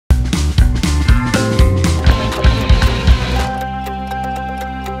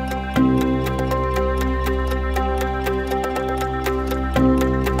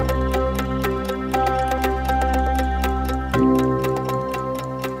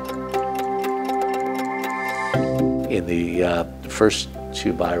In the first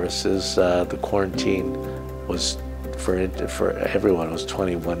two viruses, the quarantine was for everyone was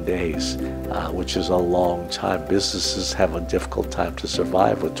 21 days, which is a long time. Businesses have a difficult time to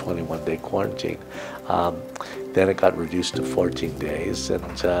survive with 21-day quarantine. Then it got reduced to 14 days,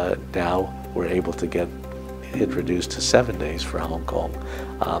 and now we're able to get it reduced to 7 days for Hong Kong.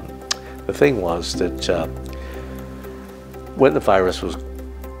 The thing was that when the virus was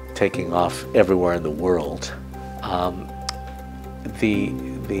taking off everywhere in the world,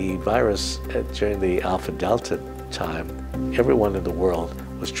 the virus during the Alpha Delta time, everyone in the world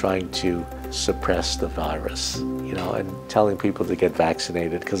was trying to suppress the virus, and telling people to get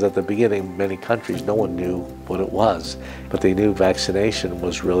vaccinated, because at the beginning, many countries, no one knew what it was, but they knew vaccination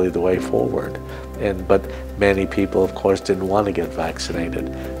was really the way forward. But many people, of course, didn't want to get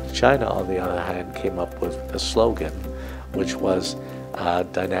vaccinated. China, on the other hand, came up with a slogan, which was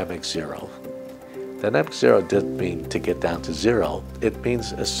dynamic zero. Dynamic zero didn't mean to get down to zero. It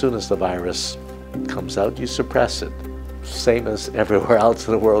means as soon as the virus comes out, you suppress it, same as everywhere else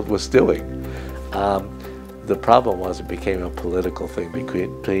in the world was doing. The problem was it became a political thing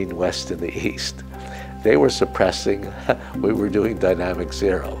between West and the East. They were suppressing, we were doing dynamic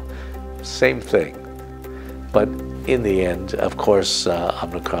zero. Same thing. But in the end, of course,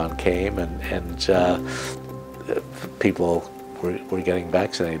 Omicron came and people were getting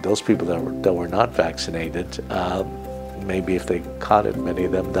vaccinated. Those people that were not vaccinated, maybe if they caught it, many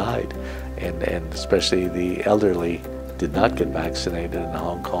of them died. And especially the elderly did not get vaccinated in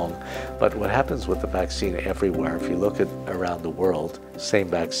Hong Kong. But what happens with the vaccine everywhere, if you look at around the world, same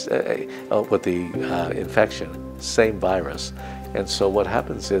with the infection, same virus. And so what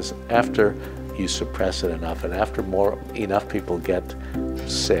happens is after you suppress it enough, and after enough people get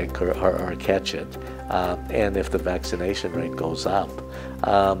sick or catch it, and if the vaccination rate goes up,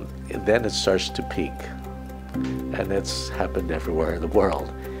 then it starts to peak. And it's happened everywhere in the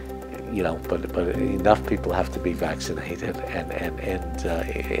world. But enough people have to be vaccinated and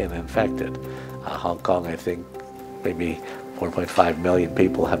infected. Hong Kong, I think, maybe 4.5 million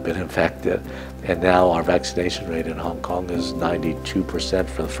people have been infected, and now our vaccination rate in Hong Kong is 92%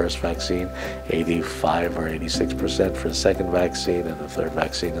 for the first vaccine, 85 or 86% for the second vaccine, and the third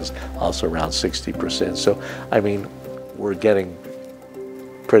vaccine is also around 60%. So, I mean, we're getting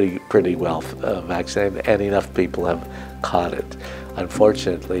pretty well vaccinated, and enough people have caught it.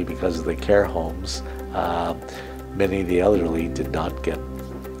 Unfortunately, because of the care homes, many of the elderly did not get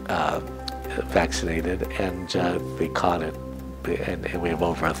vaccinated, and they caught it. And we have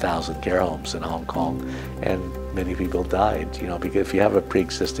over 1,000 care homes in Hong Kong, and many people died. Because if you have a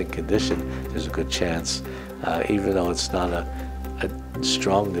pre-existing condition, there's a good chance, even though it's not a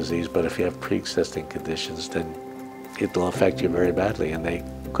strong disease, but if you have pre-existing conditions, then it'll affect you very badly, and they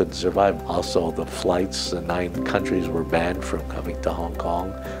couldn't survive. Also, the flights, 9 countries were banned from coming to Hong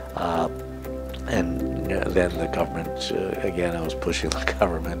Kong. And then the government, again, I was pushing the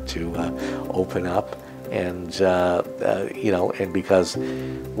government to open up. And, and because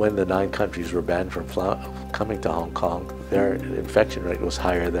when the 9 countries were banned from coming to Hong Kong, their infection rate was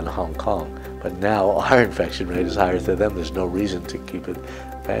higher than Hong Kong. But now our infection rate is higher than them. There's no reason to keep it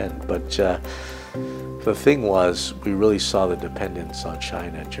banned. But the thing was, we really saw the dependence on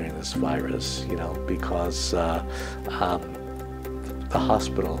China during this virus, because the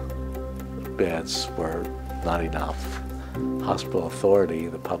hospital beds were not enough. Hospital authority,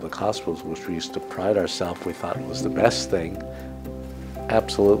 the public hospitals, which we used to pride ourselves, we thought was the best thing,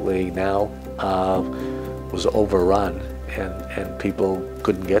 absolutely now was overrun, and people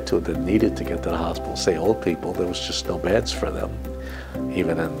couldn't get to it. They needed to get to the hospital. Say old people, there was just no beds for them.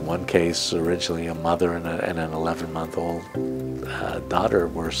 Even in one case, originally a mother and an 11-month-old daughter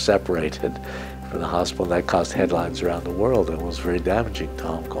were separated from the hospital. That caused headlines around the world and was very damaging to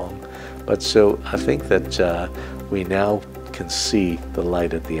Hong Kong. But so I think that we now can see the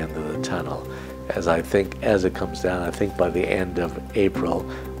light at the end of the tunnel. As it comes down, I think by the end of April,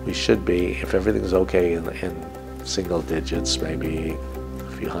 we should be, if everything's okay, in single digits, maybe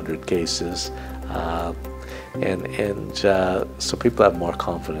a few hundred cases. So people have more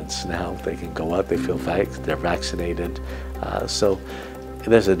confidence now. They can go out, they feel they're vaccinated. So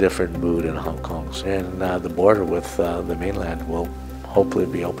there's a different mood in Hong Kong. And the border with the mainland will hopefully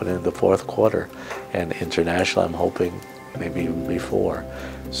be open in the 4th quarter. And international, I'm hoping maybe even before.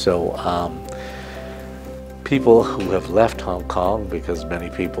 So people who have left Hong Kong, because many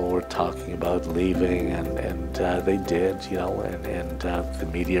people were talking about leaving, and they did, and the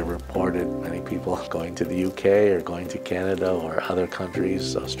media reported many people going to the UK or going to Canada or other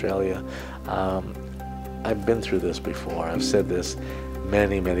countries, Australia. I've been through this before. I've said this.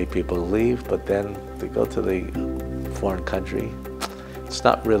 Many people leave, but then they go to the foreign country. It's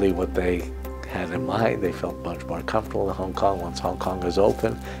not really what they had in mind. They felt much more comfortable in Hong Kong. Once Hong Kong is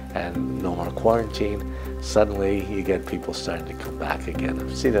open and no more quarantine, suddenly you get people starting to come back again.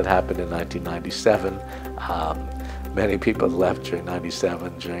 I've seen it happen in 1997. Many people left during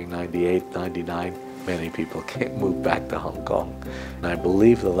 97, during 98, 99. Many people moved back to Hong Kong. And I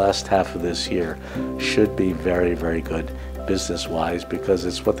believe the last half of this year should be very, very good business-wise, because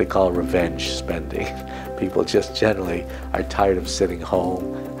it's what they call revenge spending. People just generally are tired of sitting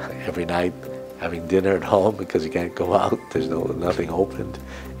home every night, having dinner at home because you can't go out, there's nothing opened.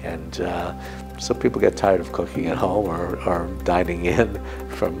 And so people get tired of cooking at home or dining in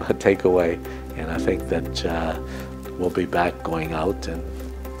from a takeaway. And I think that we'll be back going out and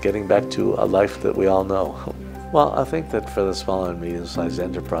getting back to a life that we all know. Well, I think that for the small and medium-sized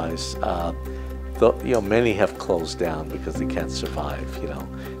enterprise, many have closed down because they can't survive,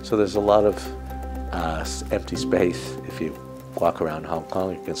 So there's a lot of empty space. If you walk around Hong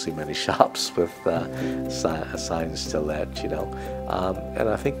Kong, you can see many shops with signs to let, And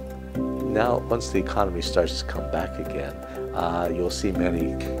I think now, once the economy starts to come back again, you'll see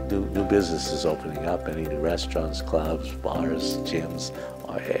many new businesses opening up, many new restaurants, clubs, bars, gyms,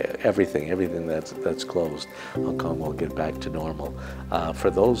 everything that's closed. Hong Kong will get back to normal. For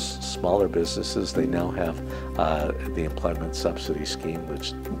those smaller businesses, they now have the employment subsidy scheme,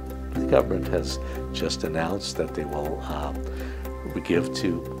 which the government has just announced that they will give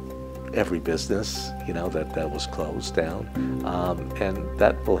to every business, that was closed down, and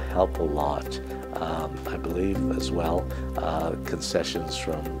that will help a lot. I believe as well, concessions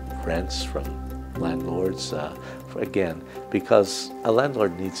from rents from landlords, again, because a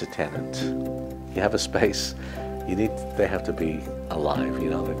landlord needs a tenant. You have a space, they have to be alive,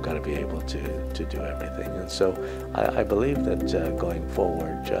 they've got to be able to do everything. And so I believe that going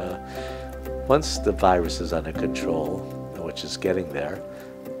forward, once the virus is under control, which is getting there,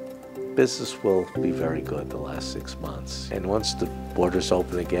 business will be very good the last 6 months. And once the borders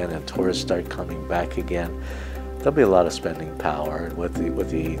open again and tourists start coming back again, there'll be a lot of spending power with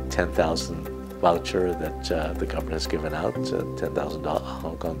the 10,000 voucher that the government has given out, $10,000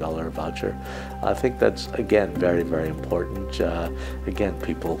 Hong Kong dollar voucher. I think that's, again, very, very important. Again,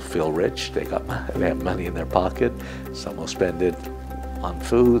 people feel rich. They have money in their pocket. Some will spend it on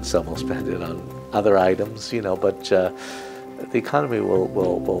food, some will spend it on other items, but the economy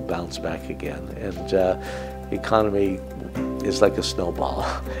will bounce back again. And the economy is like a snowball.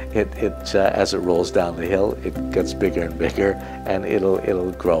 As it rolls down the hill, it gets bigger and bigger, and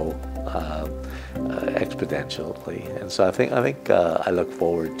it'll grow exponentially. And so I think I look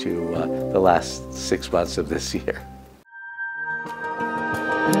forward to the last 6 months of this year.